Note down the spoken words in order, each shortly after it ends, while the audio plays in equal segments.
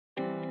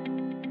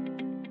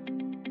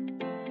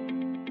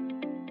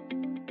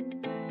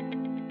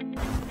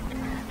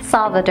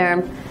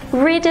Solvaderm,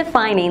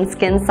 redefining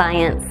skin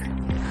science.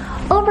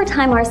 Over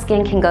time, our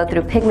skin can go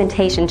through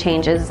pigmentation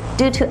changes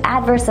due to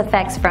adverse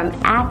effects from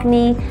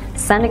acne,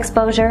 sun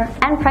exposure,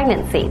 and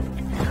pregnancy.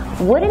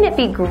 Wouldn't it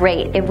be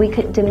great if we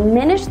could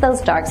diminish those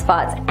dark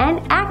spots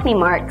and acne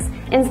marks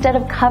instead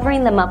of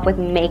covering them up with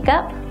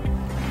makeup?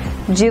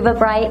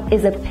 Juvabrite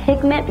is a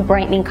pigment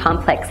brightening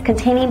complex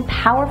containing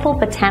powerful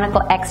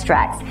botanical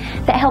extracts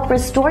that help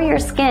restore your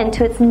skin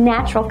to its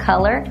natural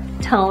color,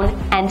 tone,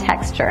 and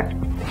texture.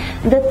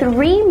 The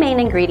three main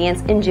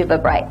ingredients in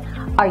Juvabrite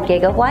are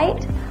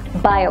Gigawhite,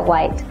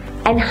 BioWhite,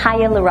 and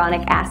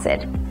hyaluronic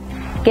acid.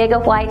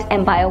 Gigawhite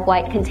and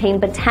BioWhite contain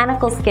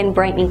botanical skin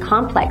brightening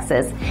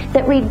complexes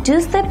that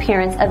reduce the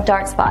appearance of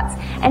dark spots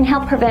and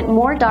help prevent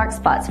more dark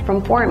spots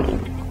from forming.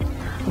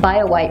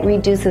 BioWhite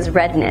reduces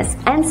redness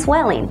and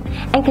swelling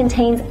and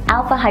contains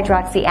alpha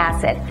hydroxy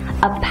acid,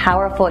 a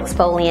powerful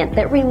exfoliant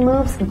that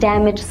removes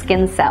damaged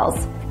skin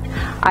cells.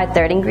 Our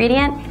third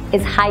ingredient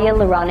is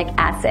hyaluronic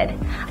acid,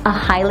 a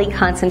highly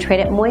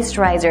concentrated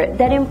moisturizer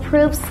that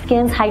improves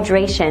skin's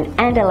hydration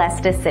and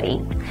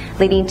elasticity,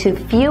 leading to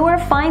fewer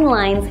fine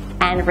lines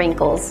and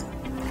wrinkles.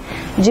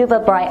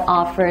 Juvabrite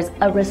offers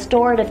a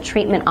restorative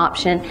treatment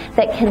option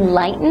that can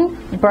lighten,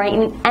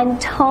 brighten, and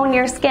tone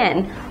your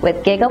skin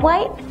with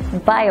Gigawhite,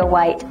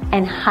 BioWhite,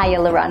 and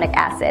hyaluronic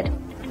acid.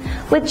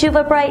 With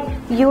Juvabrite,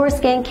 your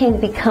skin can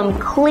become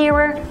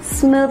clearer,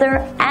 smoother,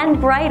 and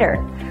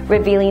brighter,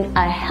 revealing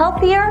a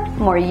healthier,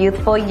 more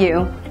youthful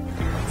you.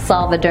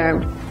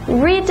 Solvaderm,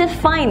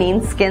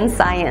 redefining skin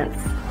science.